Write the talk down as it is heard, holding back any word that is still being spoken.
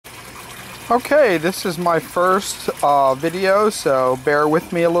Okay, this is my first video, so bear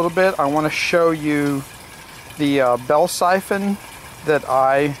with me a little bit. I want to show you the bell siphon that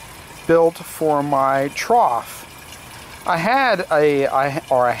I built for my trough. I have a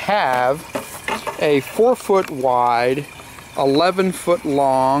 4-foot wide, 11-foot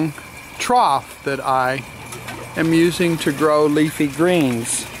long trough that I am using to grow leafy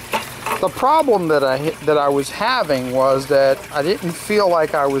greens. The problem that I was having was that I didn't feel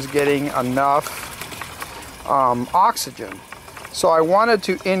like I was getting enough oxygen. So I wanted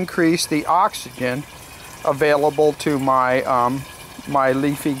to increase the oxygen available to my my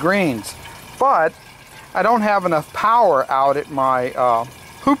leafy greens. But I don't have enough power out at my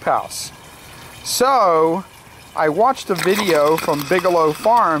hoop house. So I watched a video from Bigelow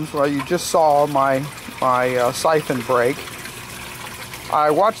Farms where you just saw my siphon break. I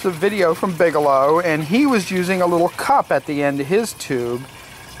watched the video from Bigelow, and he was using a little cup at the end of his tube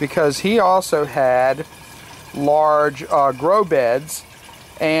because he also had large grow beds.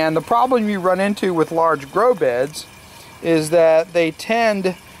 And the problem you run into with large grow beds is that they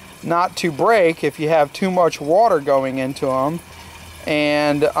tend not to break if you have too much water going into them.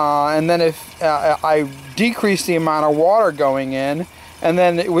 And then if I decreased the amount of water going in, and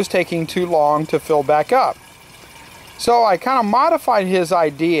then it was taking too long to fill back up. So I kind of modified his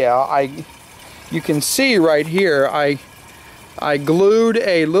idea. You can see right here, I glued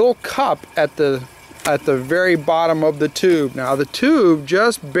a little cup at the very bottom of the tube. Now the tube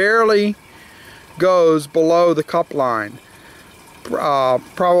just barely goes below the cup line,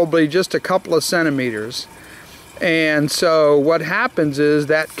 probably just a couple of centimeters. And so what happens is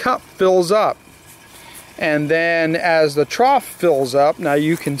that cup fills up, and then as the trough fills up, now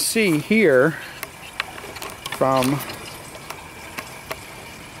you can see here from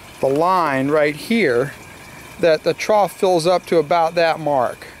the line right here that the trough fills up to about that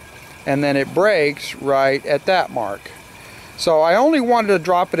mark, and then it breaks right at that mark. So I only wanted to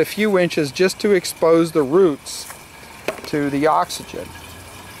drop it a few inches just to expose the roots to the oxygen.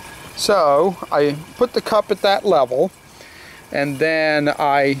 So I put the cup at that level, and then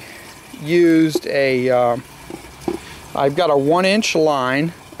I used I've got a 1-inch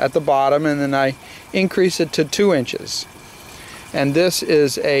line at the bottom, and then I increase it to 2 inches. And this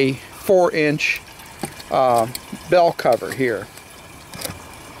is a 4-inch bell cover here.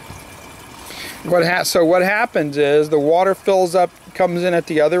 So what happens is the water fills up, comes in at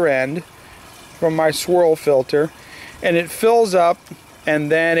the other end from my swirl filter, and it fills up, and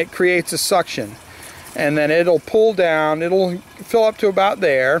then it creates a suction, and then it'll pull down. It'll fill up to about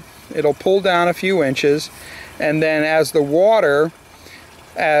there. It'll pull down a few inches, and then as the water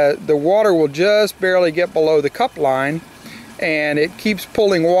will just barely get below the cup line, and it keeps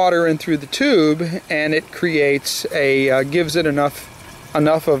pulling water in through the tube, and it creates gives it enough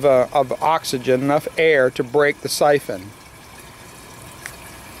of oxygen, enough air to break the siphon.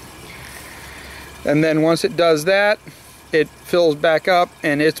 And then once it does that, it fills back up,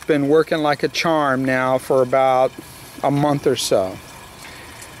 and it's been working like a charm now for about a month or so.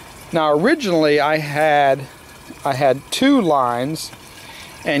 Now originally I had 2 lines,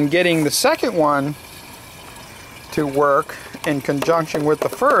 and getting the second one to work in conjunction with the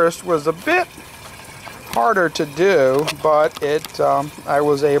first was a bit harder to do, but I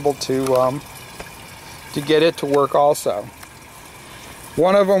was able to get it to work also.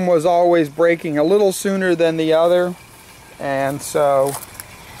 One of them was always breaking a little sooner than the other, and so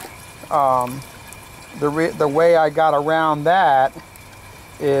the way I got around that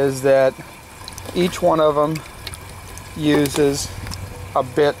is that each one of them uses a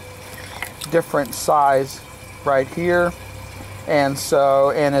bit different size right here, and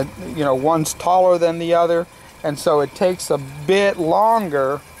one's taller than the other, and so it takes a bit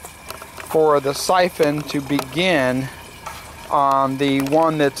longer for the siphon to begin on the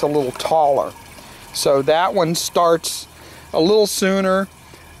one that's a little taller. So that one starts a little sooner,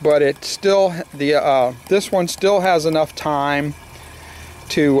 but it still this one still has enough time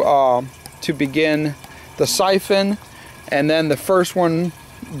to begin the siphon, and then the first one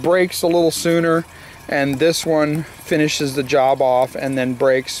breaks a little sooner, and this one finishes the job off and then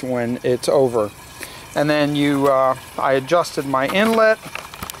breaks when it's over. And then I adjusted my inlet,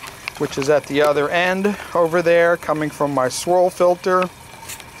 which is at the other end over there, coming from my swirl filter,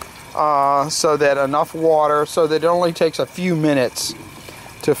 so that enough water, so that it only takes a few minutes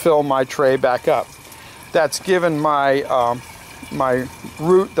to fill my tray back up. That's given my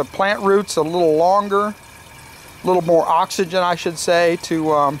the plant roots a little longer, a little more oxygen, I should say,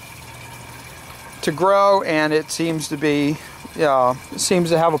 to grow, and it seems to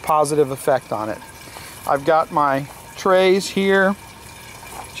have a positive effect on it. I've got my trays here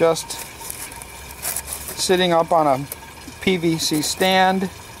just sitting up on a PVC stand,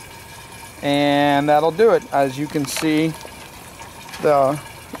 and that'll do it. As you can see, the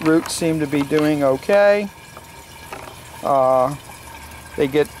roots seem to be doing okay. They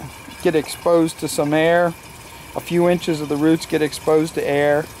get exposed to some air. A few inches of the roots get exposed to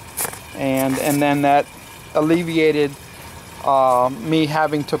air, and then that alleviated me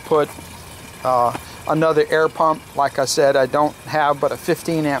having to put another air pump. Like I said, I don't have but a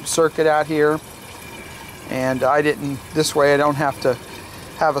 15 amp circuit out here, and this way I don't have to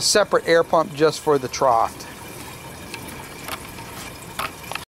have a separate air pump just for the trough.